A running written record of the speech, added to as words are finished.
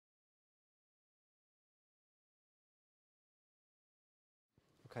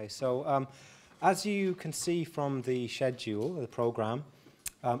Okay, so as you can see from the schedule, the programme,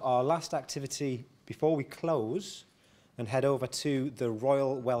 our last activity before we close and head over to the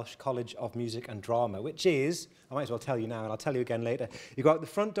Royal Welsh College of Music and Drama, which is, I might as well tell you now and I'll tell you again later, you go out the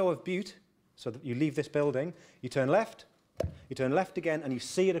front door of Bute, so that you leave this building, you turn left again and you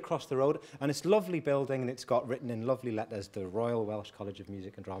see it across the road, and it's a lovely building and it's got written in lovely letters, the Royal Welsh College of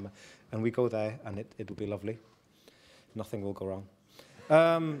Music and Drama, and we go there and it'll be lovely. Nothing will go wrong.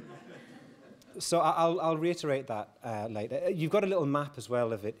 So I'll reiterate that later. You've got a little map as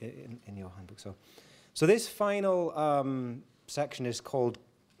well of it in your handbook. So this final section is called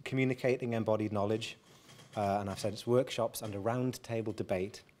Communicating Embodied Knowledge, and I've said it's workshops and a roundtable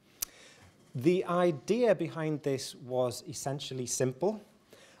debate. The idea behind this was essentially simple,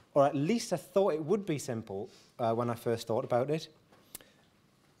 or at least I thought it would be simple when I first thought about it.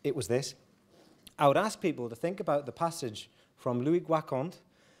 It was this. I would ask people to think about the passage from Louis Wacquant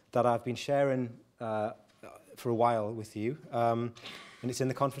that I've been sharing for a while with you, and it's in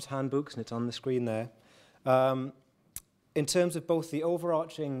the conference handbooks and it's on the screen there. In terms of both the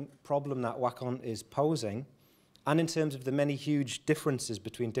overarching problem that Wacquant is posing, and in terms of the many huge differences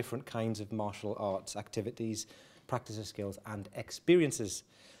between different kinds of martial arts activities, practices, skills, and experiences.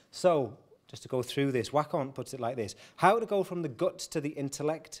 So, just to go through this, Wacquant puts it like this: how to go from the guts to the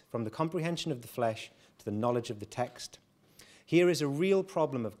intellect, from the comprehension of the flesh to the knowledge of the text. Here is a real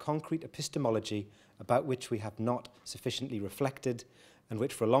problem of concrete epistemology about which we have not sufficiently reflected, and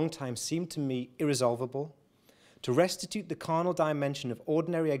which for a long time seemed to me irresolvable. To restitute the carnal dimension of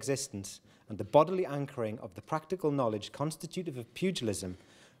ordinary existence and the bodily anchoring of the practical knowledge constitutive of pugilism,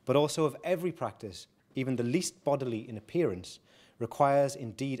 but also of every practice, even the least bodily in appearance, requires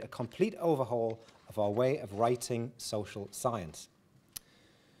indeed a complete overhaul of our way of writing social science.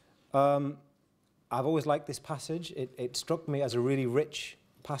 I've always liked this passage. It struck me as a really rich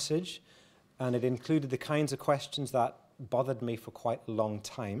passage, and it included the kinds of questions that bothered me for quite a long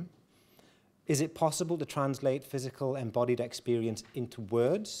time. Is it possible to translate physical embodied experience into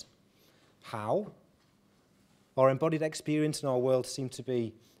words? How? Our embodied experience in our world seems to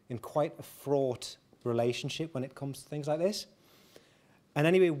be in quite a fraught relationship when it comes to things like this. And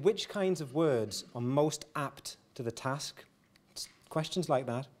anyway, which kinds of words are most apt to the task? It's questions like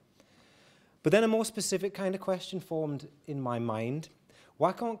that. But then a more specific kind of question formed in my mind.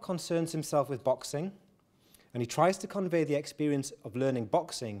 Wacquant concerns himself with boxing, and he tries to convey the experience of learning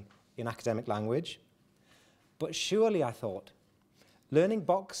boxing in academic language. But surely, I thought, learning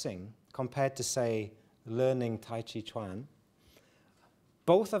boxing compared to, say, learning Tai Chi Chuan,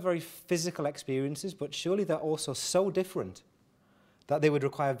 both are very physical experiences, but surely they're also so different that they would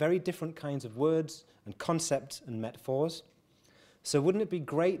require very different kinds of words and concepts and metaphors. So wouldn't it be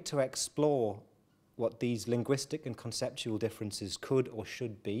great to explore what these linguistic and conceptual differences could or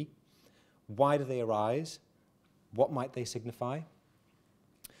should be? Why do they arise? What might they signify?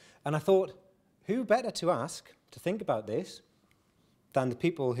 And I thought, who better to ask to think about this than the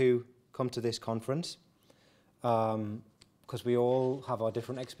people who come to this conference? Because we all have our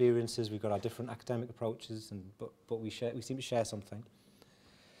different experiences, we've got our different academic approaches, but we seem to share something.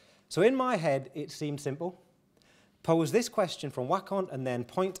 So in my head, it seemed simple. Pose this question from Wacquant and then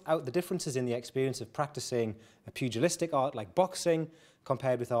point out the differences in the experience of practicing a pugilistic art like boxing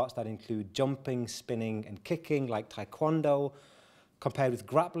compared with arts that include jumping, spinning, and kicking like taekwondo, compared with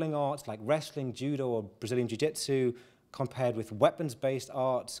grappling arts like wrestling, judo, or Brazilian jiu-jitsu, compared with weapons-based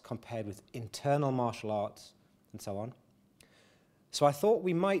arts, compared with internal martial arts, and so on. So I thought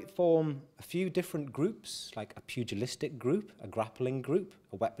we might form a few different groups, like a pugilistic group, a grappling group,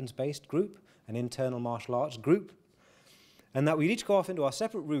 a weapons-based group, an internal martial arts group, and that we'd each go off into our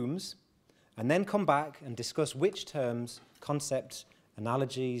separate rooms and then come back and discuss which terms, concepts,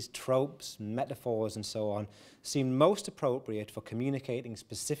 analogies, tropes, metaphors, and so on seem most appropriate for communicating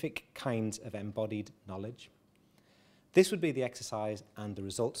specific kinds of embodied knowledge. This would be the exercise, and the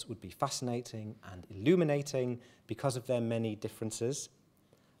results would be fascinating and illuminating because of their many differences.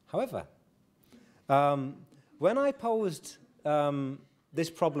 However, when I posed this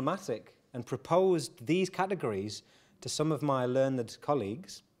problematic and proposed these categories to some of my learned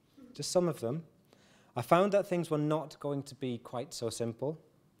colleagues, just some of them, I found that things were not going to be quite so simple.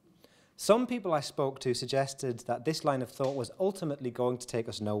 Some people I spoke to suggested that this line of thought was ultimately going to take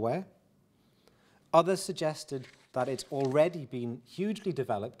us nowhere. Others suggested that it's already been hugely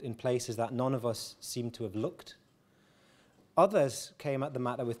developed in places that none of us seem to have looked. Others came at the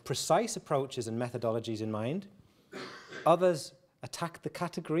matter with precise approaches and methodologies in mind. Others attacked the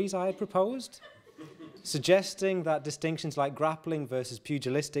categories I had proposed. suggesting that distinctions like grappling versus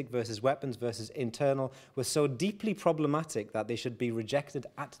pugilistic versus weapons versus internal were so deeply problematic that they should be rejected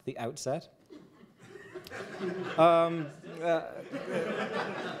at the outset.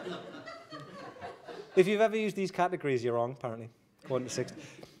 If you've ever used these categories, you're wrong, apparently, according to 6.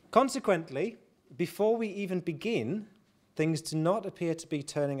 Consequently, before we even begin, things do not appear to be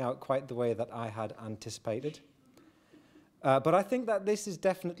turning out quite the way that I had anticipated. But I think that this is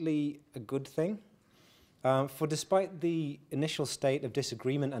definitely a good thing. For despite the initial state of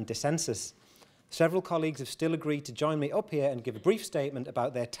disagreement and dissensus, several colleagues have still agreed to join me up here and give a brief statement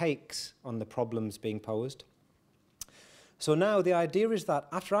about their takes on the problems being posed. So now the idea is that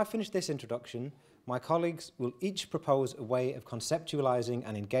after I finish this introduction, my colleagues will each propose a way of conceptualizing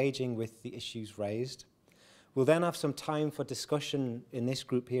and engaging with the issues raised. We'll then have some time for discussion in this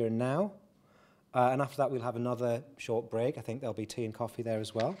group here and now. And after that, we'll have another short break. I think there'll be tea and coffee there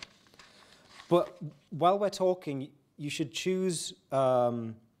as well. But while we're talking, you should choose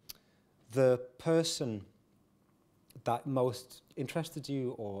the person that most interested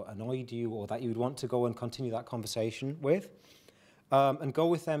you or annoyed you or that you would want to go and continue that conversation with. And go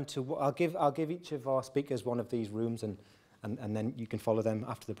with them to, I'll give each of our speakers one of these rooms and then you can follow them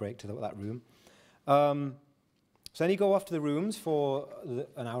after the break to that room. So then you go off to the rooms for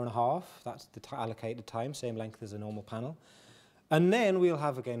an hour and a half. That's the allocated time, same length as a normal panel. And then we'll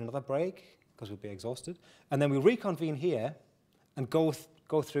have again another break because we'll be exhausted. And then we'll reconvene here and go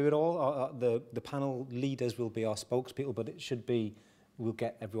through it all. The panel leaders will be our spokespeople, but it should be, we'll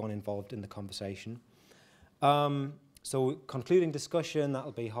get everyone involved in the conversation. So concluding discussion,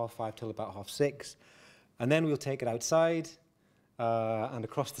 that'll be 5:30 till about 6:30. And then we'll take it outside and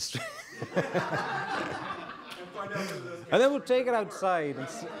across the street. And then we'll take it outside and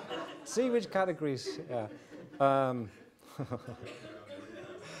see which categories. Yeah.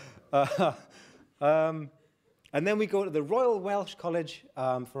 And then we go to the Royal Welsh College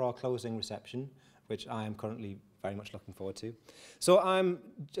for our closing reception, which I am currently very much looking forward to. So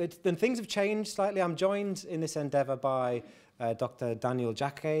then things have changed slightly. I'm joined in this endeavour by Dr. Daniel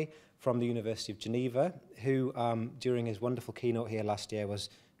Jacquet from the University of Geneva, who during his wonderful keynote here last year was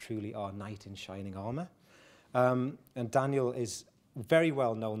truly our knight in shining armour. And Daniel is very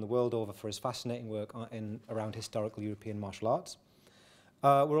well known the world over for his fascinating work around historical European martial arts.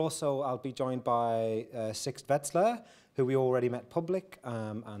 I'll be joined by Sixt Wetzler, who we already met public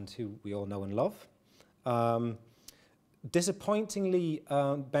and who we all know and love. Disappointingly,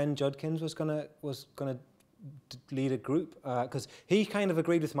 Ben Judkins was gonna lead a group because he kind of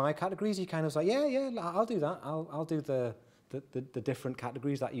agreed with my categories. He kind of was like, yeah, I'll do that. I'll do the different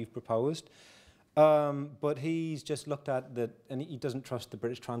categories that you've proposed. But he's just looked at and he doesn't trust the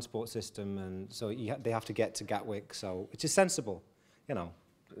British transport system, and so they have to get to Gatwick. So which is sensible, you know.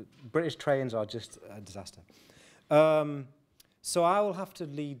 British trains are just a disaster. So I will have to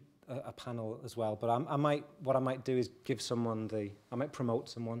lead a panel as well, but what I might do is I might promote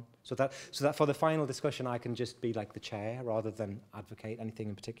someone so that for the final discussion I can just be like the chair rather than advocate anything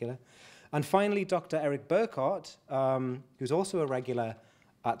in particular. And finally, Dr. Eric Burkhardt, who's also a regular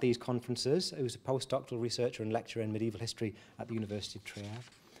at these conferences, who's a postdoctoral researcher and lecturer in medieval history at the University of Trier.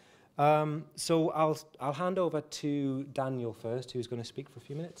 So I'll hand over to Daniel first, who's going to speak for a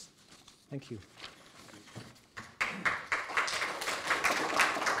few minutes. Thank you.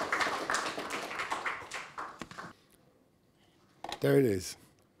 There it is.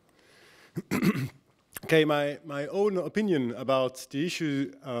 Okay, my own opinion about the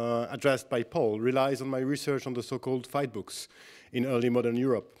issue addressed by Paul relies on my research on the so-called fight books in early modern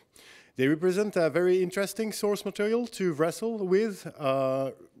Europe. They represent a very interesting source material to wrestle with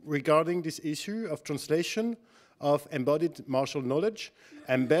regarding this issue of translation of embodied martial knowledge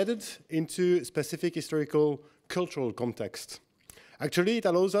embedded into specific historical cultural context. Actually, it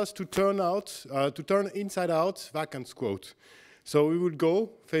allows us to turn inside out Vacan's quote. So we would go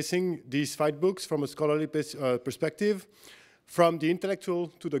facing these fight books from a scholarly perspective, from the intellectual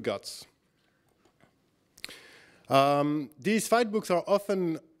to the guts. These fight books are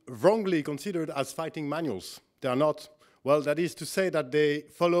often wrongly considered as fighting manuals. They are not. Well, that is to say that they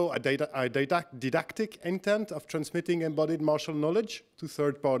follow a didactic intent of transmitting embodied martial knowledge to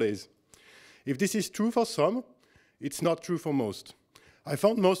third parties. If this is true for some, it's not true for most. I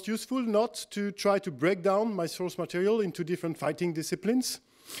found most useful not to try to break down my source material into different fighting disciplines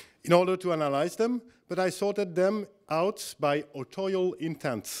in order to analyze them, but I sorted them out by authorial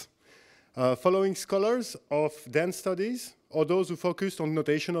intents, following scholars of dance studies or those who focused on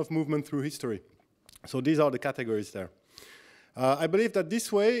notation of movement through history. So these are the categories there. I believe that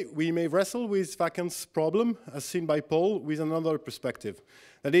this way we may wrestle with Vacan's problem, as seen by Paul, with another perspective.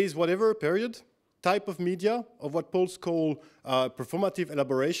 That is, whatever period, type of media, of what Pauls calls performative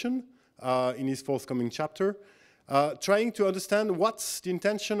elaboration in his forthcoming chapter, trying to understand what's the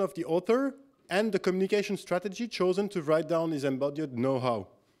intention of the author and the communication strategy chosen to write down his embodied know-how.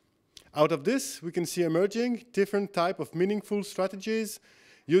 Out of this, we can see emerging different type of meaningful strategies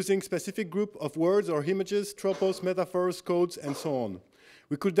using specific group of words or images, tropos, metaphors, codes, and so on.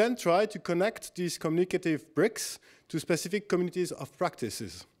 We could then try to connect these communicative bricks to specific communities of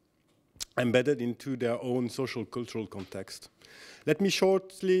practices embedded into their own social cultural context. Let me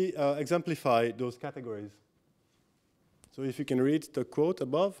shortly exemplify those categories. So if you can read the quote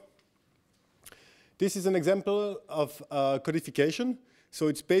above. This is an example of codification. So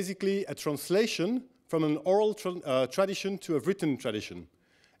it's basically a translation from an oral tradition to a written tradition.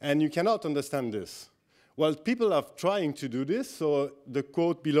 And you cannot understand this. Well, people are trying to do this. So the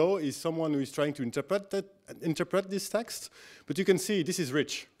quote below is someone who is trying to interpret this text. But you can see this is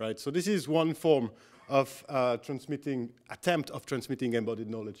rich, right? So this is one form of attempt of transmitting embodied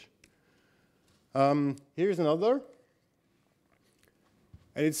knowledge. Here's another.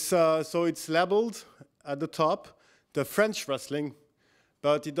 And it's, so it's labeled at the top, the French wrestling,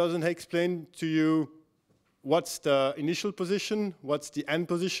 but it doesn't explain to you what's the initial position, what's the end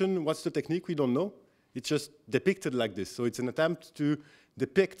position, what's the technique, we don't know. It's just depicted like this. So it's an attempt to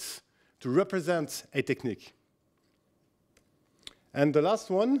depict, to represent a technique. And the last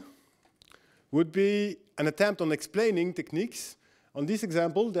one would be an attempt on explaining techniques. On this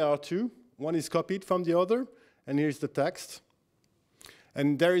example, there are two. One is copied from the other, and here's the text.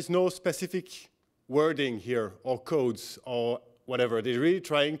 And there is no specific wording here, or codes, or whatever. They're really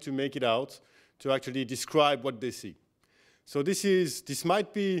trying to make it out to actually describe what they see. So this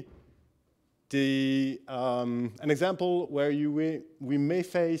might be an example where we may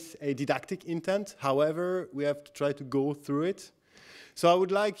face a didactic intent. However, we have to try to go through it. So I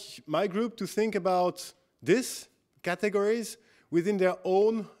would like my group to think about these categories within their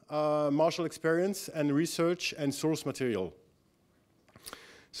own martial experience and research and source material.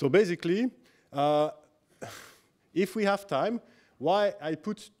 So basically, if we have time, why I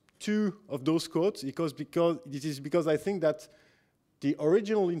put two of those quotes, because I think that the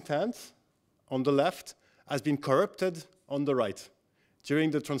original intent on the left has been corrupted on the right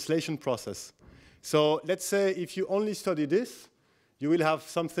during the translation process. So let's say if you only study this, you will have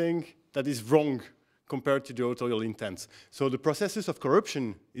something that is wrong compared to the authorial intent. So the processes of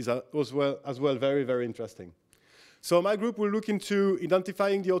corruption is as well very, very interesting. So my group will look into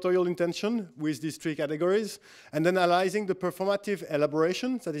identifying the authorial intention with these three categories, and then analyzing the performative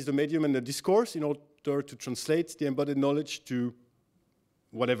elaboration, that is the medium and the discourse, in order to translate the embodied knowledge to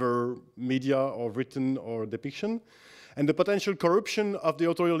whatever media or written or depiction, and the potential corruption of the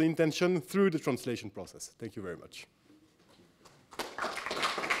authorial intention through the translation process. Thank you very much.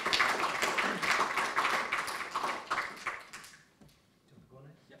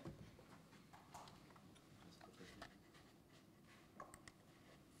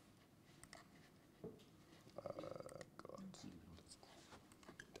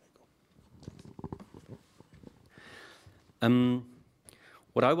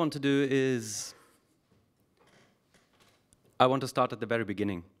 What I want to do is, I want to start at the very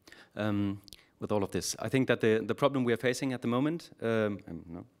beginning with all of this. I think that the problem we are facing at the moment,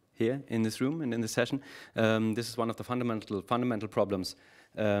 here in this room and in this session, this is one of the fundamental problems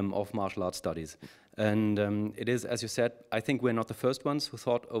of martial arts studies. And it is, as you said, I think we're not the first ones who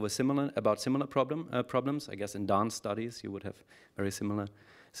thought about similar problems. I guess in dance studies you would have very similar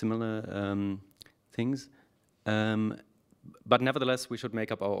things. But nevertheless, we should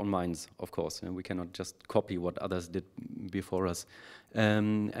make up our own minds, of course, and we cannot just copy what others did before us.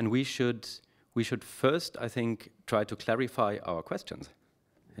 And we should first, I think, try to clarify our questions.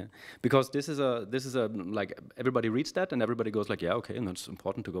 Yeah. Because this is like, everybody reads that and everybody goes like, yeah, okay, and it's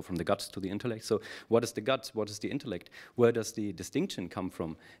important to go from the guts to the intellect. So what is the guts? What is the intellect? Where does the distinction come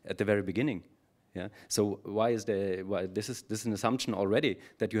from at the very beginning? Yeah. So why this is an assumption already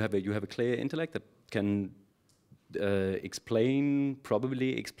that you have a clear intellect that can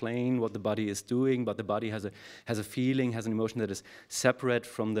probably explain what the body is doing, but the body has a feeling, has an emotion that is separate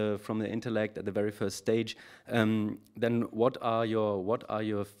from the intellect at the very first stage. Then what are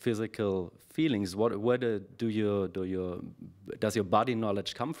your physical feelings? Does your body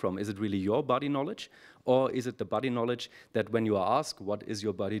knowledge come from? Is it really your body knowledge, or is it the body knowledge that when you are asked what is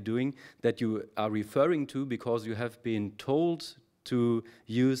your body doing, that you are referring to because you have been told to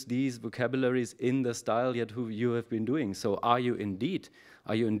use these vocabularies in the style you have been doing? So are you indeed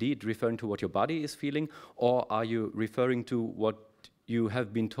referring to what your body is feeling, or are you referring to what you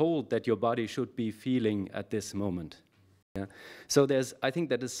have been told that your body should be feeling at this moment? Yeah. So I think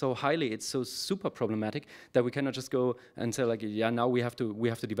that is so it's so super problematic that we cannot just go and say like, yeah, now we have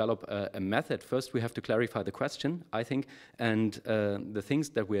to develop a method. First, we have to clarify the question, I think, and the things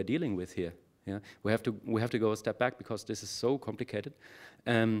that we are dealing with here. Yeah, we have to go a step back because this is so complicated.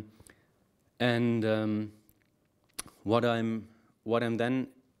 What I'm then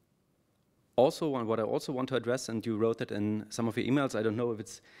also what I also want to address, and you wrote it in some of your emails, I don't know if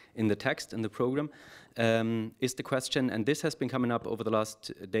it's in the text in the program, is the question, and this has been coming up over the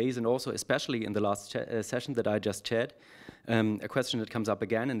last days and also especially in the last session that I just chaired, a question that comes up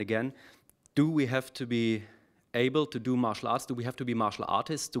again and again: do we have to be able to do martial arts? Do we have to be martial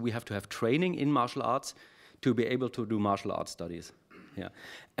artists? Do we have to have training in martial arts to be able to do martial arts studies? Yeah,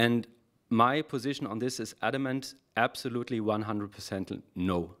 and my position on this is adamant, absolutely 100%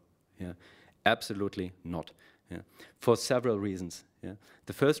 no. Yeah, absolutely not. Yeah, for several reasons. Yeah,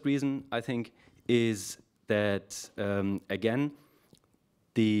 the first reason I think is that again,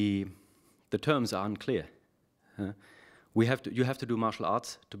 the terms are unclear. You have to do martial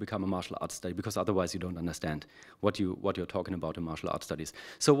arts to become a martial arts study, because otherwise you don't understand what you're talking about in martial arts studies.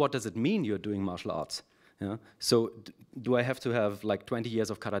 So what does it mean you're doing martial arts? Yeah? So do I have to have like 20 years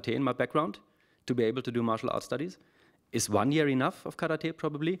of karate in my background to be able to do martial arts studies? Is 1 year enough of karate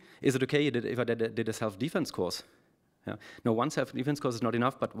probably? Is it okay if I did a self-defense course? Yeah. No, one self-defense course is not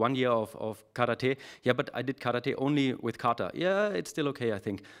enough, but 1 year of karate. Yeah, but I did karate only with kata. Yeah, it's still okay, I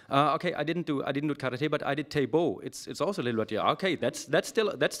think. Okay, I didn't do karate, but I did teibo. It's also a little bit. Yeah, okay, that's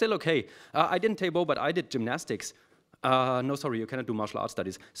still okay. I didn't teibo, but I did gymnastics. No, sorry, you cannot do martial arts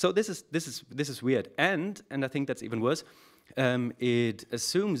studies. So this is weird, and I think that's even worse. It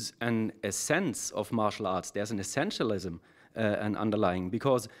assumes a sense of martial arts. There's an essentialism an underlying,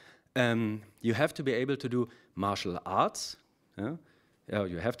 because you have to be able to do martial arts.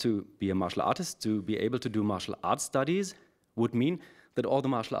 You have to be a martial artist to be able to do martial arts studies. Would mean that all the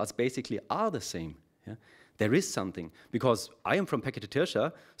martial arts basically are the same. Yeah? There is something, because I am from Pekete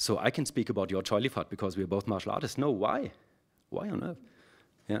Tirsha, so I can speak about your Choilifat because we're both martial artists. No, why? Why on earth?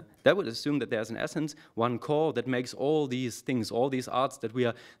 Yeah? That would assume that there's an essence, one core that makes all these things, all these arts that we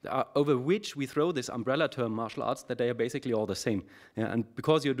are over which we throw this umbrella term martial arts, that they are basically all the same. Yeah? And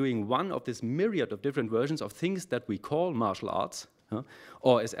because you're doing one of this myriad of different versions of things that we call martial arts,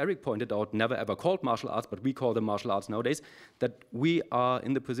 or as Eric pointed out, never ever called martial arts, but we call them martial arts nowadays, that we are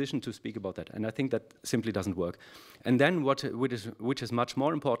in the position to speak about that. And I think that simply doesn't work. And then which is much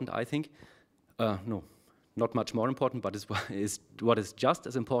more important, I think, no, not much more important, but what is just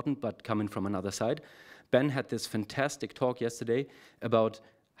as important, but coming from another side. Ben had this fantastic talk yesterday about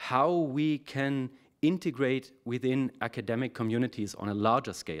how we can integrate within academic communities on a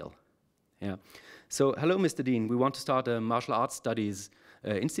larger scale. Yeah. So, hello, Mr. Dean. We want to start a martial arts studies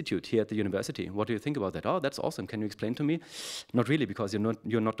institute here at the university. What do you think about that? Oh, that's awesome. Can you explain to me? Not really, because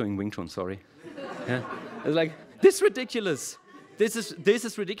you're not doing Wing Chun. Sorry. Yeah. It's like, this is ridiculous. This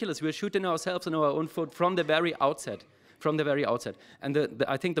is ridiculous. We're shooting ourselves in our own foot from the very outset. From the very outset. And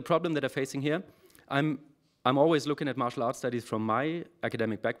I think the problem that I'm facing here, I'm always looking at martial arts studies from my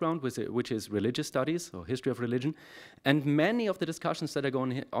academic background, which is religious studies or history of religion. And many of the discussions that are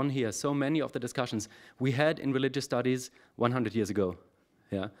going on here, so many of the discussions we had in religious studies 100 years ago.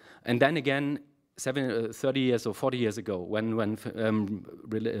 Yeah? And then again, 30 years or 40 years ago, when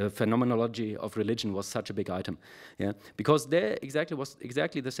phenomenology of religion was such a big item. Yeah? Because there was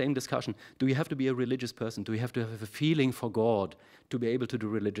exactly the same discussion. Do you have to be a religious person? Do you have to have a feeling for God to be able to do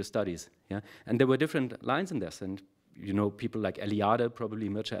religious studies? Yeah? And there were different lines in this. And you know, people like Eliade, probably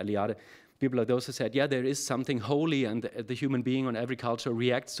Mircea Eliade, people like those who said, yeah, there is something holy, and the human being on every culture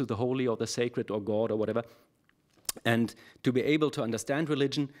reacts to the holy or the sacred or God or whatever. And to be able to understand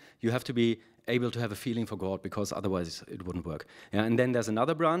religion, you have to be able to have a feeling for God, because otherwise it wouldn't work. Yeah, and then there's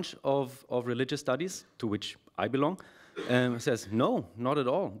another branch of religious studies, to which I belong, says, no, not at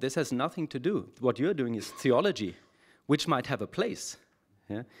all. This has nothing to do. What you're doing is theology, which might have a place.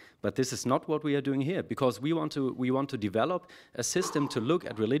 Yeah? But this is not what we are doing here, because we want to develop a system to look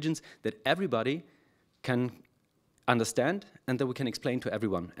at religions that everybody can understand and that we can explain to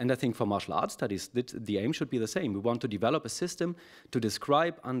everyone. And I think for martial arts studies, the aim should be the same. We want to develop a system to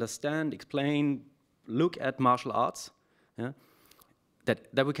describe, understand, explain, look at martial arts, yeah,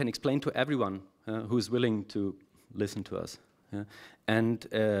 that we can explain to everyone who is willing to listen to us. Yeah. And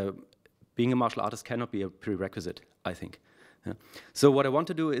being a martial artist cannot be a prerequisite, I think. Yeah. So what I want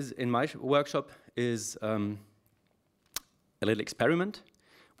to do is, in my workshop, is a little experiment.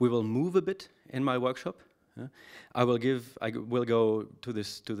 We will move a bit in my workshop. Yeah. I will go to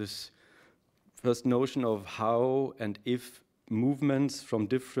this first notion of how and if movements from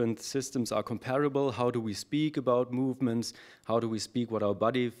different systems are comparable. How do we speak about movements? How do we speak what our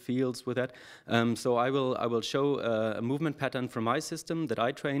body feels with that? So I will show a movement pattern from my system that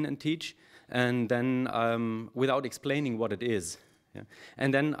I train and teach, and then without explaining what it is. Yeah.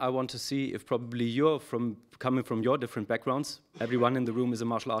 And then I want to see if probably you're coming from your different backgrounds, everyone in the room is a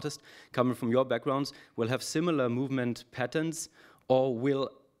martial artist, coming from your backgrounds will have similar movement patterns or will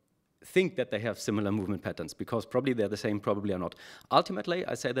think that they have similar movement patterns, because probably they're the same, probably are not. Ultimately,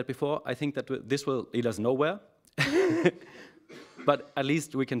 I said that before, I think that this will lead us nowhere, but at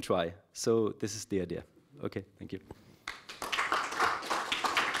least we can try. So this is the idea. Okay, thank you.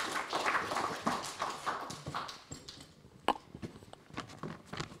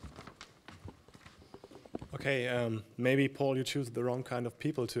 Okay, maybe Paul, you choose the wrong kind of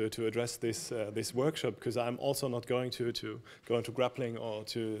people to address this this workshop, because I'm also not going to go into grappling or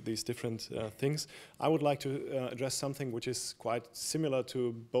to these different things. I would like to address something which is quite similar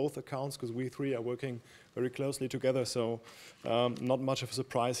to both accounts, because we three are working very closely together, so not much of a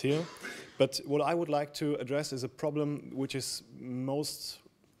surprise here. But what I would like to address is a problem which is most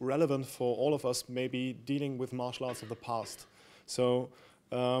relevant for all of us, maybe dealing with martial arts of the past. So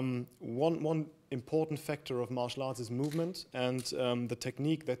one important factor of martial arts is movement and the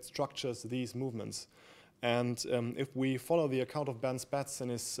technique that structures these movements. And if we follow the account of Bernd Spatz in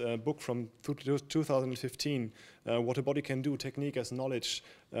his book from 2015, What a Body Can Do, Technique as Knowledge,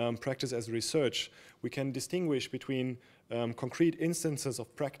 Practice as Research, we can distinguish between concrete instances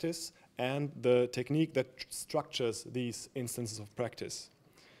of practice and the technique that structures these instances of practice.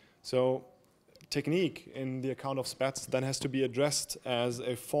 So technique in the account of Spatz then has to be addressed as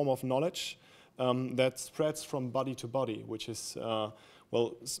a form of knowledge that spreads from body to body, which is,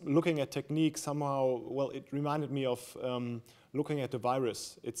 well, looking at technique somehow, well, it reminded me of looking at the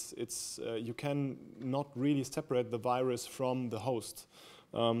virus. You can not really separate the virus from the host.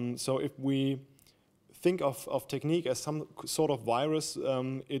 So if we think of technique as some sort of virus,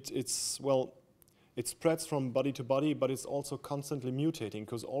 it spreads from body to body, but it's also constantly mutating,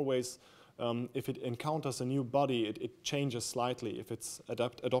 because always if it encounters a new body, it changes slightly if it's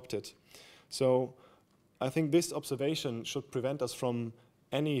adopted. So I think this observation should prevent us from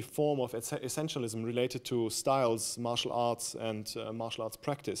any form of essentialism related to styles, martial arts, and martial arts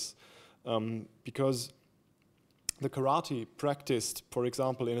practice. Because the karate practiced, for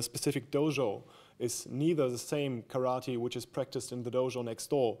example, in a specific dojo is neither the same karate which is practiced in the dojo next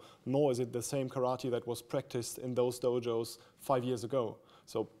door, nor is it the same karate that was practiced in those dojos 5 years ago.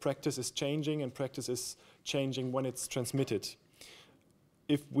 So practice is changing, and practice is changing when it's transmitted.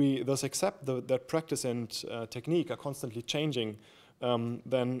 If we thus accept that practice and technique are constantly changing,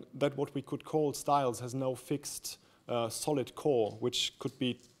 then that what we could call styles has no fixed solid core, which could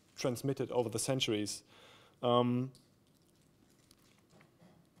be transmitted over the centuries.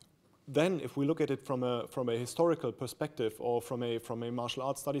 Then, if we look at it from a historical perspective, or from a martial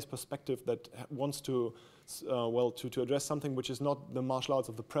arts studies perspective that wants to to address something which is not the martial arts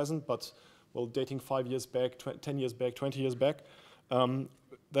of the present, but dating 5 years back, 10 years back, 20 years back,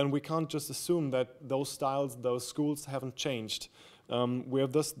 then we can't just assume that those styles, those schools haven't changed. We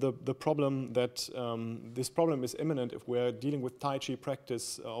have thus the problem that this problem is imminent if we're dealing with Tai Chi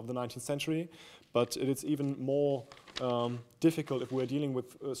practice of the 19th century, but it is even more difficult if we're dealing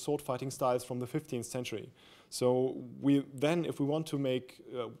with sword fighting styles from the 15th century. So if we want to make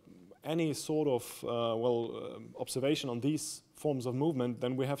any sort of observation on these forms of movement,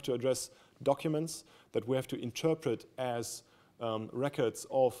 then we have to address documents that we have to interpret as records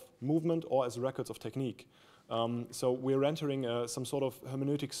of movement or as records of technique. So we're entering some sort of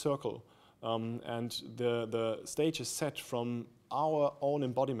hermeneutic circle, and the stage is set from our own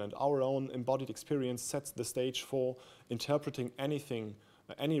embodiment. Our own embodied experience sets the stage for interpreting anything,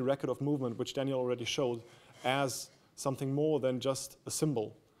 any record of movement, which Daniel already showed, as something more than just a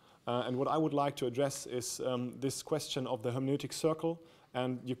symbol. And what I would like to address is this question of the hermeneutic circle,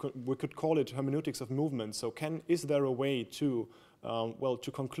 and we could call it hermeneutics of movement. So is there a way to,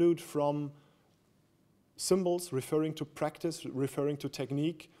 to conclude from symbols referring to practice, referring to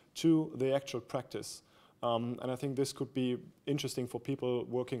technique, to the actual practice? And I think this could be interesting for people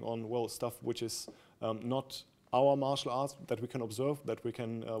working on, stuff which is not our martial arts, that we can observe, that we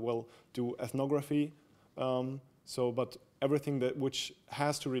can, do ethnography. But everything which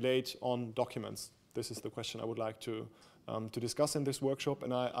has to relate on documents. This is the question I would like to discuss in this workshop,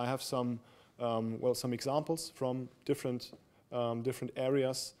 and I have some some examples from different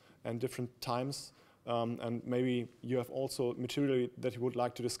areas and different times, and maybe you have also material that you would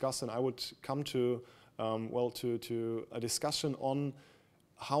like to discuss, and I would come to to a discussion on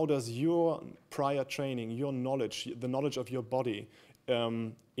how does your prior training, your knowledge, the knowledge of your body,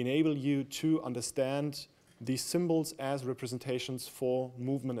 enable you to understand these symbols as representations for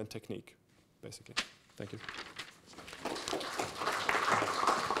movement and technique, basically. Thank you.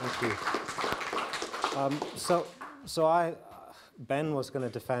 Thank you. Ben was going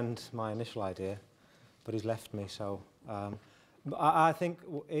to defend my initial idea, but he's left me. So I think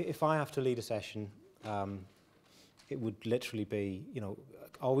if I have to lead a session, it would literally be,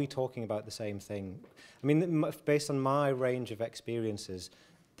 are we talking about the same thing? I mean, based on my range of experiences,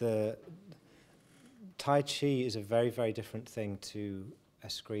 the Tai Chi is a very, very different thing to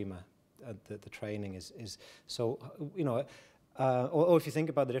eskrima. The training is so, or if you think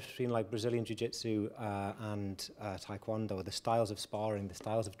about the difference between like Brazilian Jiu-Jitsu and Taekwondo, the styles of sparring, the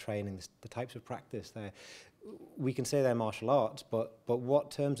styles of training, the types of practice, we can say they're martial arts, but what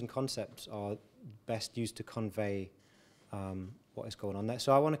terms and concepts are best used to convey what is going on there?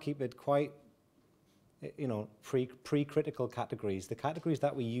 So I want to keep it quite, pre-critical categories, the categories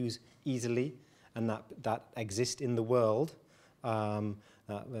that we use easily and that exist in the world.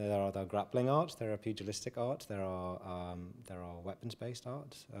 There are the grappling arts, there are pugilistic arts, there are weapons-based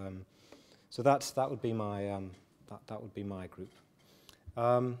arts. So that would be my that would be my group.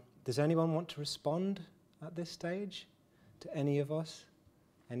 Does anyone want to respond at this stage to any of us,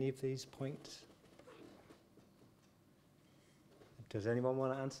 any of these points? Does anyone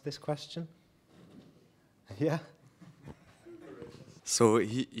want to answer this question? Yeah. So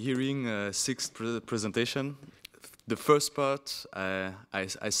hearing sixth presentation. The first part, I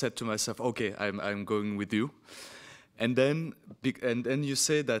said to myself, okay, I'm going with you, and then you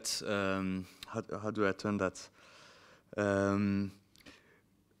say that how do I turn that?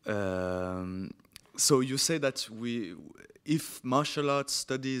 So you say that if martial arts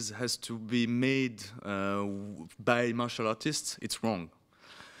studies has to be made by martial artists, it's wrong.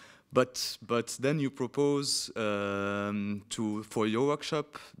 But then you propose for your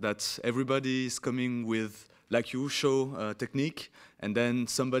workshop that everybody is coming with. Like you show technique, and then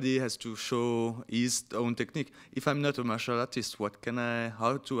somebody has to show his own technique. If I'm not a martial artist,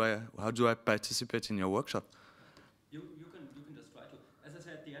 how do I participate in your workshop? You can just try to. As I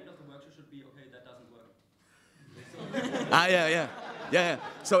said, at the end of the workshop should be okay. That doesn't work. Yeah.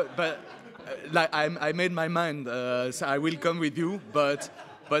 So, but like I made my mind. So I will come with you, but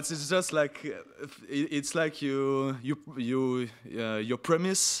it's just like it's like your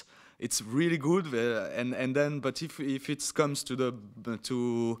premise. It's really good, and then but if it comes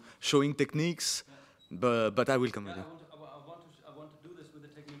to showing techniques, but I will come with you. I want to do this with the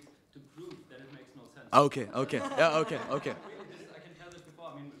techniques to prove that it makes no sense. Okay. Yeah. Okay. I can tell this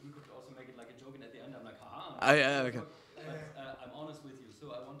before. I mean, we could also make it like a joke, and at the end, I'm like, haha. Yeah. Okay. But I'm honest with you, so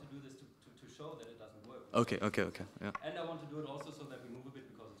I want to do this to show that it doesn't work. Okay. Yeah. And I want to do it also so that we move a bit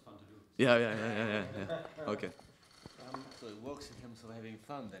because it's fun to do. Yeah. Okay. So it works in terms of having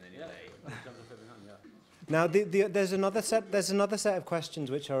fun then anyway. In terms of having fun, yeah. Now there's another set of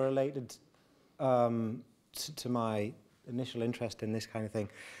questions which are related to my initial interest in this kind of thing,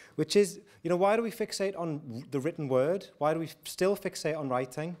 which is, why do we fixate on the written word? Why do we still fixate on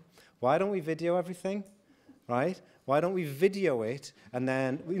writing? Why don't we video everything, right? Why don't we video it, and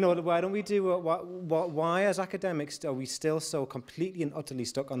then, why don't we do, why as academics are we still so completely and utterly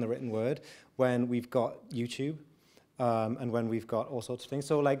stuck on the written word when we've got YouTube? And when we've got all sorts of things.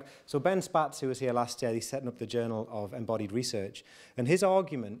 So Ben Spatz, who was here last year, he's setting up the Journal of Embodied Research. And his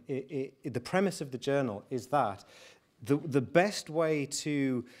argument, the premise of the journal is that the best way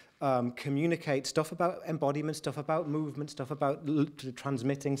to communicate stuff about embodiment, stuff about movement, stuff about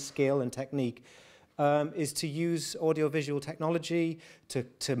transmitting skill and technique is to use audiovisual technology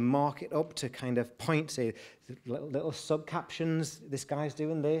to mark it up, to kind of point, say, little sub-captions, this guy's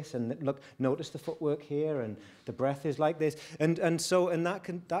doing this, and look, notice the footwork here, and the breath is like this. And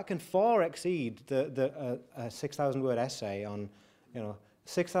that can far exceed the 6,000-word essay on,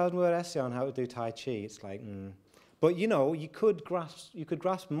 6,000-word essay on how to do Tai Chi. It's like, But, you could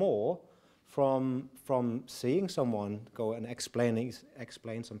grasp more from seeing someone go and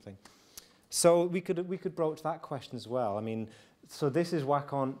explain something. So we could broach that question as well. I mean, so this is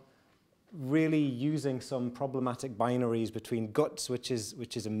Wacon really using some problematic binaries between guts, which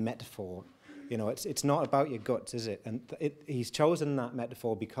is a metaphor. It's not about your guts, is it? And he's chosen that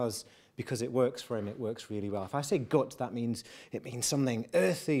metaphor because it works for him. It works really well. If I say guts, it means something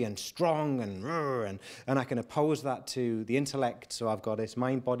earthy and strong and I can oppose that to the intellect. So I've got this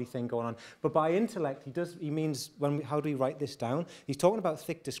mind-body thing going on. But by intellect, he means how do we write this down? He's talking about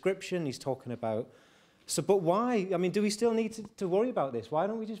thick description. He's talking about. So, but why? I mean, do we still need to worry about this? Why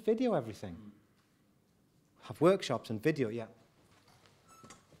don't we just video everything? Have workshops and video, yeah.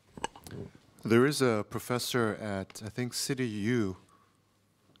 There is a professor at, I think, City U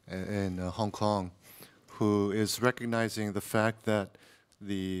in Hong Kong who is recognizing the fact that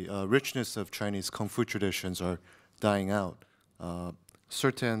the richness of Chinese Kung Fu traditions are dying out.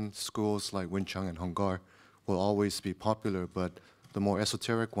 Certain schools like Wing Chun and Hung Gar will always be popular, but the more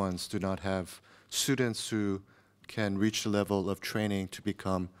esoteric ones do not have students who can reach the level of training to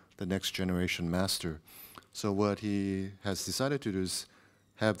become the next generation master. So what he has decided to do is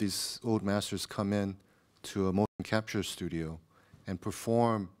have these old masters come in to a motion capture studio and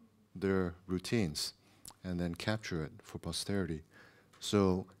perform their routines and then capture it for posterity.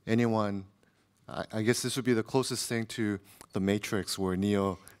 So anyone, I guess this would be the closest thing to the Matrix, where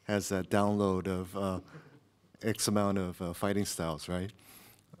Neo has that download of X amount of fighting styles, right?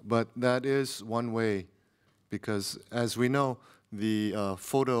 But that is one way, because as we know, the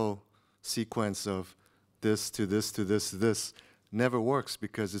photo sequence of this to this to this to this never works,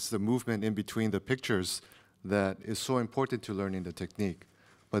 because it's the movement in between the pictures that is so important to learning the technique.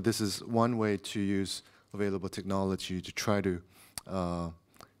 But this is one way to use available technology to try to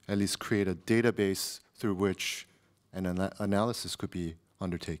at least create a database through which an analysis could be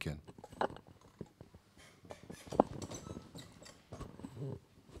undertaken.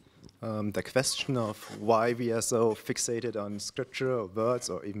 The question of why we are so fixated on scripture or words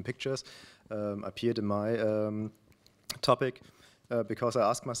or even pictures appeared in my topic because I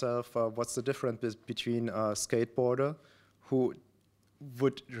asked myself what's the difference between a skateboarder who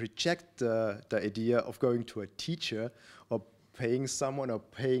would reject the idea of going to a teacher or paying someone or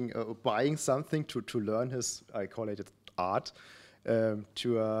buying something to learn his, I call it art,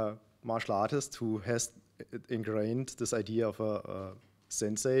 to a martial artist who has ingrained this idea of a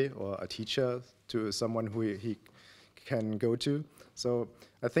sensei or a teacher to someone who he can go to. So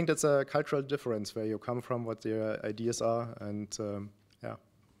I think that's a cultural difference where you come from, what your ideas are, and yeah.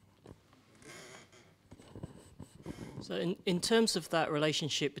 So in terms of that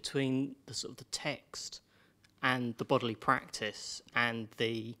relationship between the sort of the text and the bodily practice and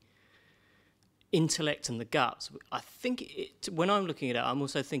the intellect and the guts, I think when I'm looking at it, I'm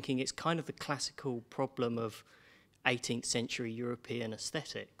also thinking it's kind of the classical problem of 18th century European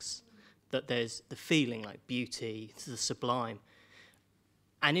aesthetics, that there's the feeling like beauty, the sublime.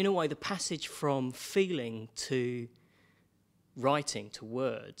 And in a way, the passage from feeling to writing, to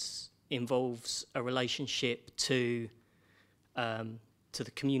words, involves a relationship to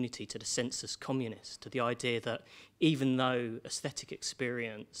the community, to the sensus communis, to the idea that even though aesthetic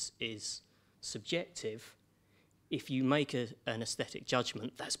experience is subjective, if you make an aesthetic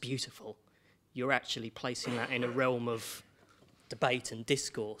judgment, that's beautiful. You're actually placing that in a realm of debate and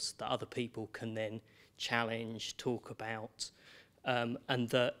discourse that other people can then challenge, talk about, and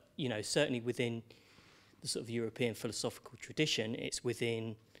that, you know, certainly within the sort of European philosophical tradition, it's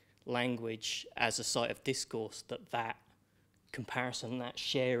within language as a site of discourse that comparison, that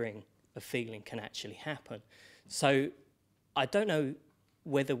sharing of feeling can actually happen. So I don't know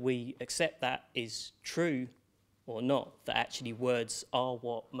whether we accept that is true or not, that actually words are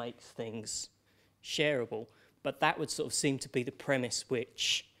what makes things shareable, but that would sort of seem to be the premise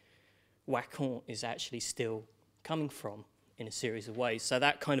which Lacan is actually still coming from in a series of ways. So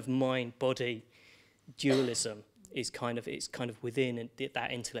that kind of mind-body dualism is kind of within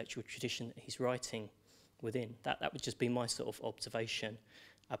that intellectual tradition that he's writing within. That would just be my sort of observation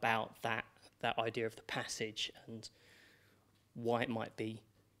about that idea of the passage and why it might be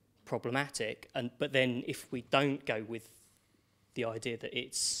problematic. But then if we don't go with the idea that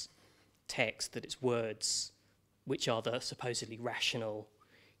it's text, that it's words, which are the supposedly rational,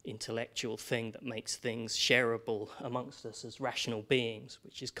 intellectual thing that makes things shareable amongst us as rational beings,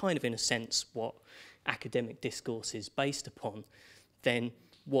 which is kind of in a sense what academic discourse is based upon, then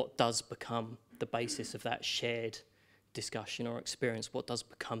what does become the basis of that shared discussion or experience? What does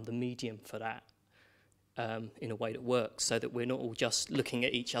become the medium for that in a way that works, so that we're not all just looking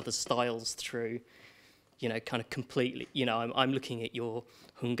at each other's styles through, you know, kind of completely, you know, I'm looking at your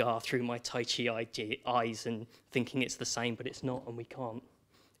Hung Gar through my Tai Chi eyes and thinking it's the same, but it's not, and we can't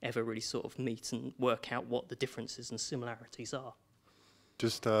ever really sort of meet and work out what the differences and similarities are.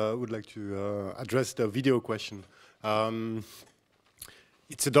 Just would like to address the video question.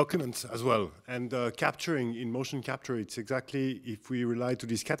 It's a document as well, and capturing in motion capture, it's exactly, if we rely to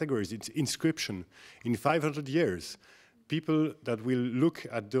these categories, it's inscription. In 500 years, people that will look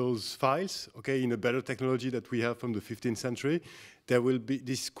at those files, okay, in a better technology that we have from the 15th century, there will be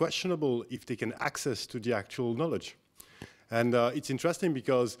this questionable if they can access to the actual knowledge. And it's interesting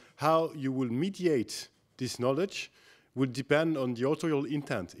because how you will mediate this knowledge will depend on the authorial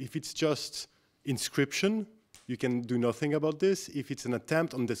intent. If it's just inscription, you can do nothing about this. If it's an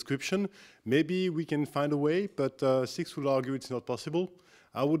attempt on description, maybe we can find a way, but Six will argue it's not possible.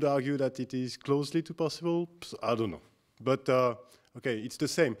 I would argue that it is closely to possible. So I don't know. But okay, it's the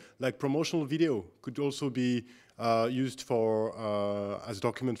same. Like promotional video could also be used for as a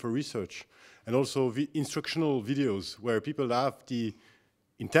document for research. And also instructional videos where people have the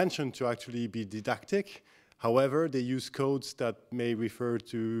intention to actually be didactic. However, they use codes that may refer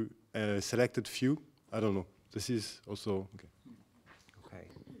to a selected few. I don't know. This is also okay.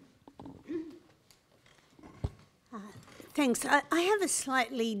 Thanks. I have a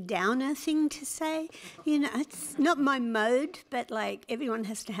slightly downer thing to say. You know, it's not my mode, but like everyone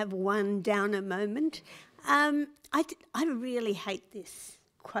has to have one downer moment. I really hate this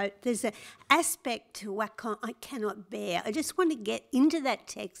quote. There's an aspect to Wacom I cannot bear. I just want to get into that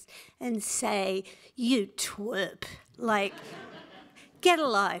text and say, you twerp. Like, get a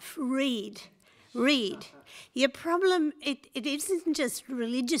life, read. Your problem, it isn't just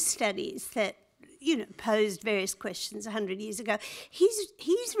religious studies that, you know, posed various questions 100 years ago.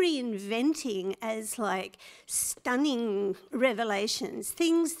 He's reinventing as like stunning revelations,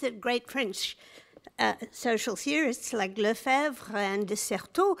 things that great French social theorists like Lefebvre and de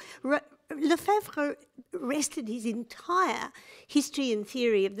Certeau. Lefebvre rested his entire history and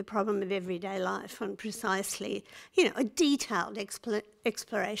theory of the problem of everyday life on precisely, you know, a detailed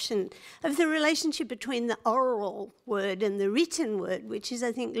exploration of the relationship between the oral word and the written word, which is,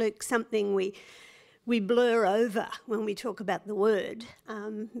 I think, Luke, something we blur over when we talk about the word,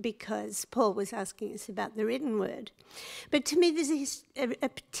 because Paul was asking us about the written word. But to me, there's a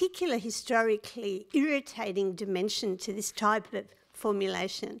particular historically irritating dimension to this type of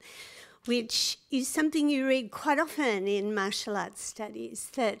formulation, which is something you read quite often in martial arts studies,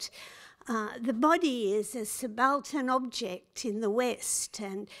 that the body is a subaltern object in the West,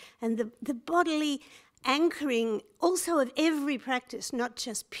 and the bodily anchoring also of every practice, not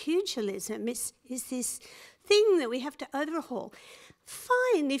just pugilism, is this thing that we have to overhaul.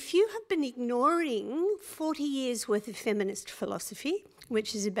 Fine, if you have been ignoring 40 years worth of feminist philosophy,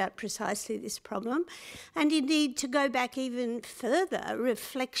 which is about precisely this problem, and indeed to go back even further,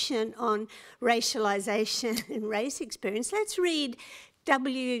 reflection on racialisation and race experience, let's read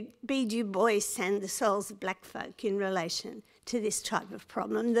W.B. Du Bois and the Souls of Black Folk in relation to this type of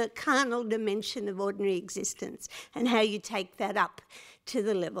problem, the carnal dimension of ordinary existence, and how you take that up to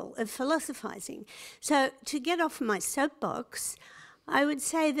the level of philosophising. So to get off my soapbox, I would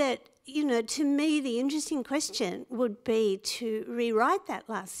say that, you know, to me the interesting question would be to rewrite that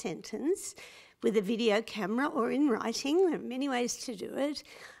last sentence with a video camera or in writing, there are many ways to do it,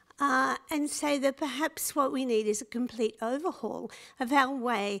 and say that perhaps what we need is a complete overhaul of our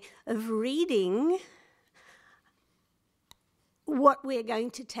way of reading what we're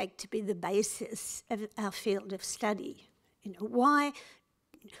going to take to be the basis of our field of study. You know,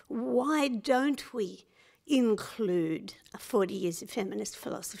 why don't we include 40 years of feminist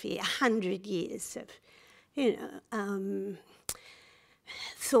philosophy, 100 years of, you know,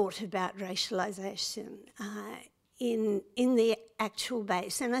 thought about racialisation in the actual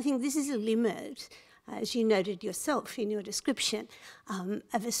base? And I think this is a limit, as you noted yourself in your description,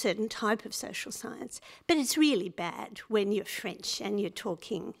 of a certain type of social science. But it's really bad when you're French and you're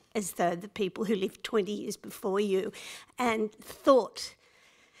talking as though the people who lived 20 years before you and thought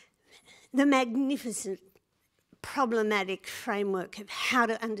the magnificent problematic framework of how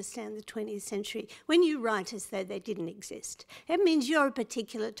to understand the 20th century, when you write as though they didn't exist, it means you're a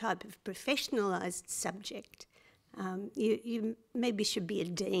particular type of professionalised subject. You maybe should be a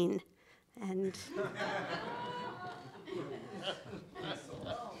dean. And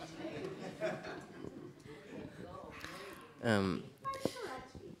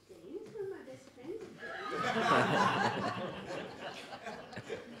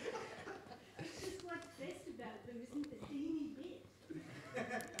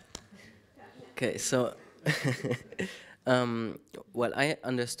okay, so well, I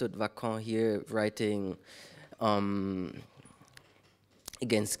understood Wacom here writing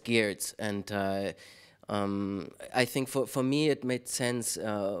against Geertz, and I think for me it made sense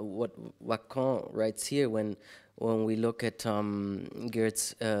what Wacom writes here when we look at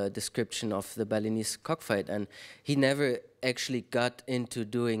Geertz's description of the Balinese cockfight, and he never actually got into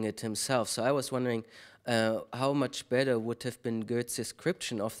doing it himself. So I was wondering how much better would have been Geertz's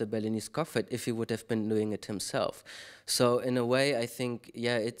description of the Balinese cockfight if he would have been doing it himself. So in a way, I think,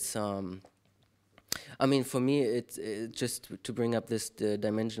 yeah, it's I mean, for me, it's just to bring up this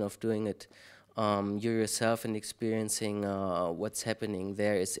dimension of doing it you yourself and experiencing what's happening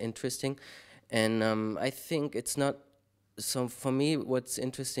there is interesting. And I think it's not, so for me, what's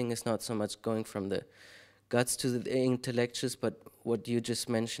interesting is not so much going from the guts to the intellectuals, but what you just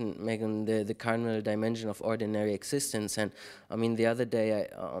mentioned, Megan, the carnal dimension of ordinary existence. And I mean, the other day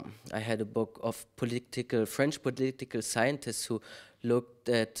I had a book of French political scientists who looked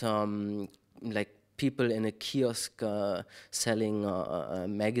at like people in a kiosk selling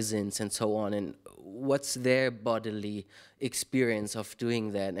magazines and so on, and what's their bodily experience of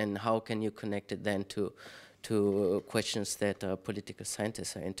doing that, and how can you connect it then to questions that political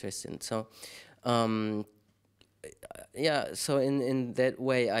scientists are interested in. So yeah, so in that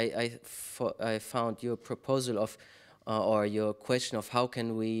way I found your proposal of or your question of how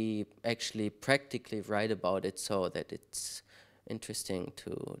can we actually practically write about it so that it's interesting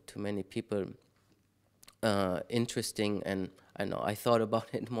to many people, interesting. And I know I thought about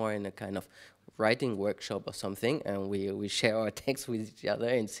it more in a kind of writing workshop or something, and we share our text with each other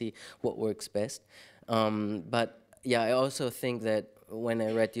and see what works best. But yeah, I also think that when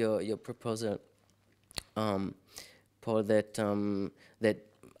I read your proposal, Paul, that that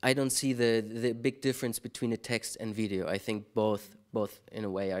I don't see the big difference between a text and video. I think both in a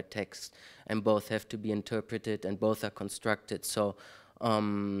way are text, and both have to be interpreted, and both are constructed. So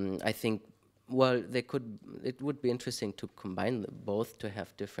I think, well, it would be interesting to combine them both to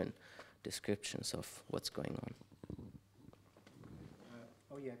have different descriptions of what's going on.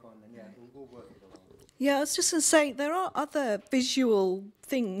 Oh yeah, go on then. Yeah, we'll work it along. Yeah, I was just going to say, there are other visual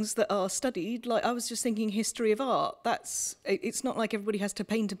things that are studied. Like, I was just thinking history of art. It's not like everybody has to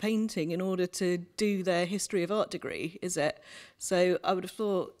paint a painting in order to do their history of art degree, is it? So I would have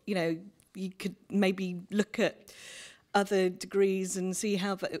thought, you know, you could maybe look at other degrees and see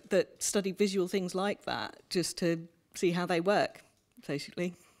how that study visual things like that, just to see how they work,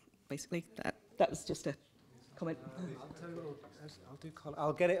 basically. That was just a comment. I'll tell you what,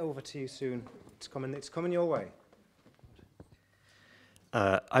 I'll get it over to you soon. It's coming your way.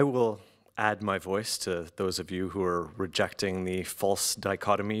 I will add my voice to those of you who are rejecting the false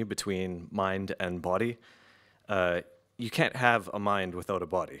dichotomy between mind and body. You can't have a mind without a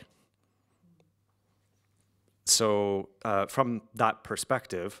body. So from that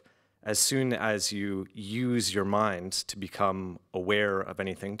perspective, as soon as you use your mind to become aware of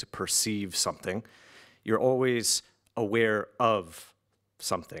anything, to perceive something, you're always aware of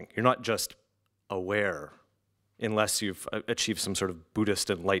something. You're not just aware unless you've achieved some sort of Buddhist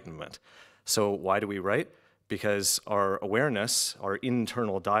enlightenment. So why do we write? Because our awareness, our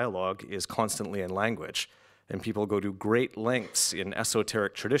internal dialogue is constantly in language. And people go to great lengths in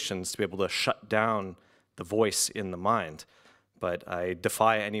esoteric traditions to be able to shut down the voice in the mind. But I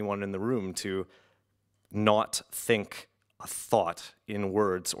defy anyone in the room to not think a thought in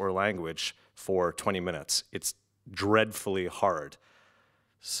words or language for 20 minutes. It's dreadfully hard.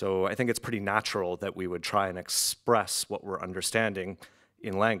 So I think it's pretty natural that we would try and express what we're understanding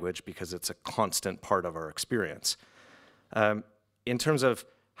in language because it's a constant part of our experience. In terms of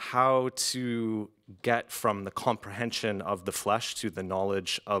how to get from the comprehension of the flesh to the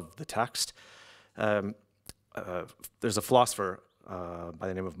knowledge of the text, there's a philosopher by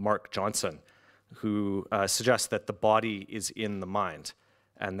the name of Mark Johnson who suggests that the body is in the mind,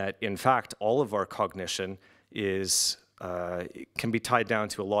 and that in fact all of our cognition is can be tied down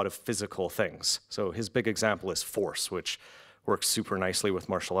to a lot of physical things. So his big example is force, which works super nicely with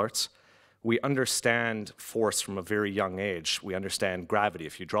martial arts. We understand force from a very young age. We understand gravity.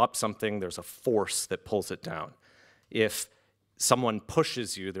 If you drop something, there's a force that pulls it down. If someone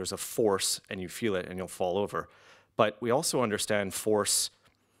pushes you, there's a force and you feel it and you'll fall over. But we also understand force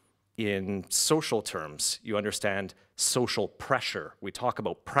in social terms. You understand social pressure. We talk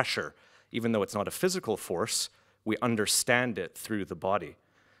about pressure. Even though it's not a physical force, we understand it through the body.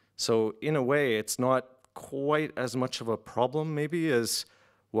 So in a way, it's not quite as much of a problem maybe as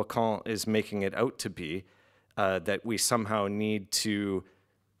Lacan is making it out to be, that we somehow need to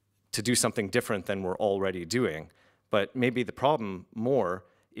do something different than we're already doing. But maybe the problem more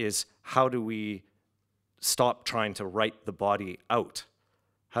is how do we stop trying to write the body out?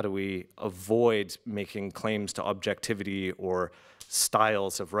 How do we avoid making claims to objectivity or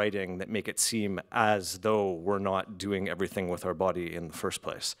styles of writing that make it seem as though we're not doing everything with our body in the first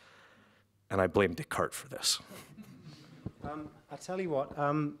place? And I blame Descartes for this. I'll tell you what,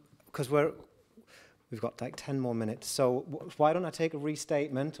 because we've got like 10 more minutes, so why don't I take a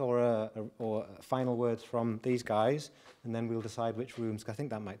restatement or final words from these guys, and then we'll decide which rooms, 'cause I think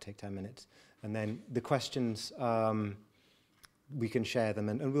that might take 10 minutes. And then the questions, we can share them,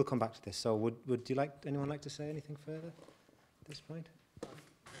 and we'll come back to this. So would anyone like to say anything further at this point?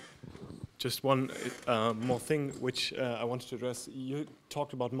 Just one more thing which I wanted to address. You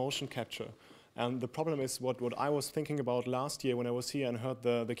talked about motion capture. And the problem is what I was thinking about last year when I was here and heard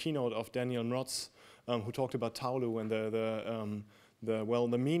the keynote of Daniel Mrodz who talked about Taolu and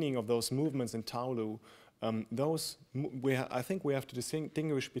the meaning of those movements in Taolu. I think we have to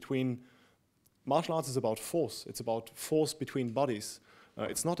distinguish between martial arts is about force. It's about force between bodies.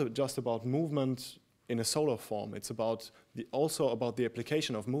 It's not just about movement in a solo form. It's also about the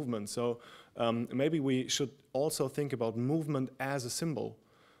application of movement. So maybe we should also think about movement as a symbol,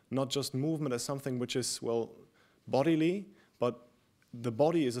 not just movement as something which is, well, bodily, but the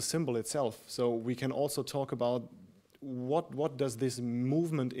body is a symbol itself. So we can also talk about what does this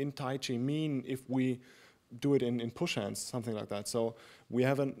movement in Tai Chi mean if we do it in push hands, something like that. So we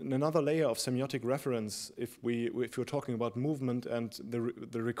have another layer of semiotic reference if you're talking about movement and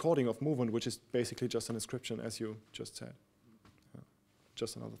the recording of movement, which is basically just an inscription, as you just said. Yeah.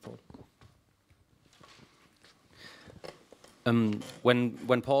 Just another thought.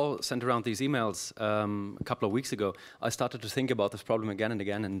 When Paul sent around these emails a couple of weeks ago, I started to think about this problem again and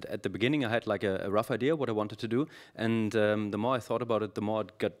again. And at the beginning, I had like a rough idea what I wanted to do. And the more I thought about it, the more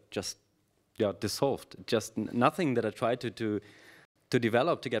it got just dissolved. Just nothing that I tried to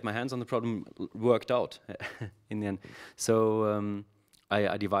develop to get my hands on the problem worked out in the end. So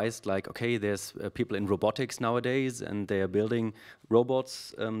I devised like, okay, there's people in robotics nowadays, and they are building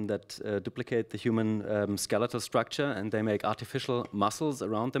robots that duplicate the human skeletal structure, and they make artificial muscles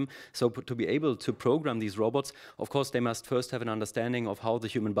around them. So to be able to program these robots, of course, they must first have an understanding of how the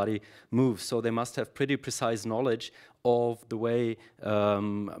human body moves. So they must have pretty precise knowledge of the way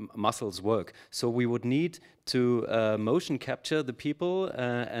muscles work. So we would need to motion capture the people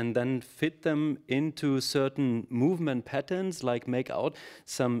and then fit them into certain movement patterns, like make out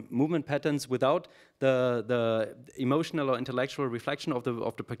some movement patterns without the emotional or intellectual reflection of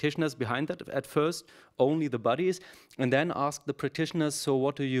the practitioners behind that at first, only the bodies, and then ask the practitioners, so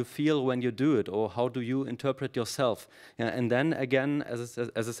what do you feel when you do it, or how do you interpret yourself? And then again, as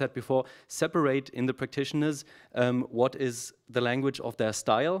I said before, separate in the practitioners what is the language of their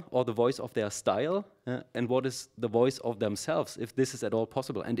style or the voice of their style, and what is the voice of themselves, if this is at all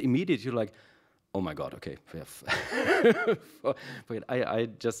possible. And immediately you're like, oh my God, okay, I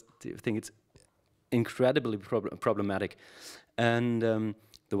just think it's incredibly problematic. And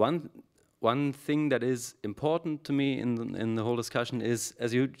the one thing that is important to me in the whole discussion is,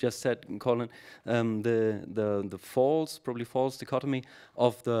 as you just said, Colin, the probably false dichotomy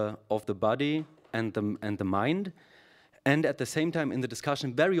of the body and the mind. And at the same time, in the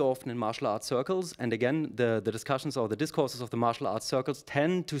discussion, very often in martial arts circles, and again, the discussions or the discourses of the martial arts circles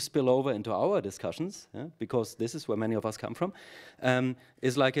tend to spill over into our discussions, because this is where many of us come from,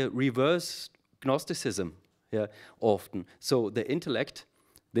 is like a reverse Gnosticism, often. So the intellect,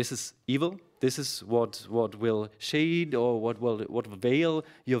 this is evil. This is what will shade or what will veil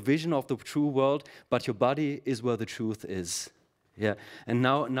your vision of the true world. But your body is where the truth is. Yeah, and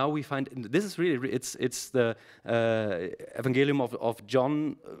now we find this is really it's the Evangelium of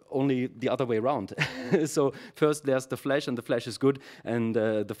John, only the other way around. So first there's the flesh, and the flesh is good, and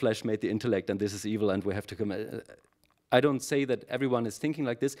the flesh made the intellect, and this is evil, and we have to come. I don't say that everyone is thinking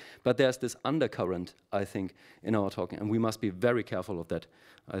like this, but there's this undercurrent, I think, in our talking, and we must be very careful of that,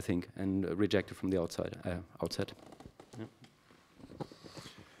 I think, and reject it from the outset.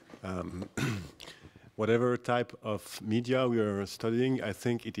 Yeah. Whatever type of media we are studying, I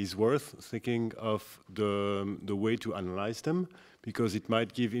think it is worth thinking of the way to analyze them, because it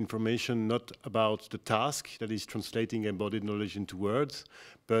might give information not about the task, that is translating embodied knowledge into words,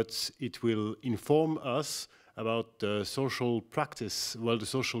 but it will inform us about the social practice, the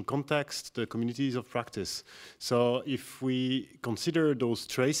social context, the communities of practice. So if we consider those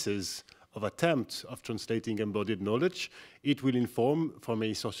traces of attempt of translating embodied knowledge, it will inform from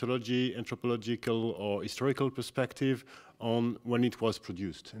a sociology, anthropological or historical perspective on when it was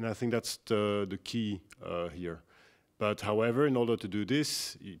produced. And I think that's the key here. But however, in order to do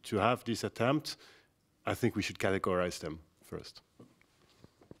this, to have this attempt, I think we should categorize them first.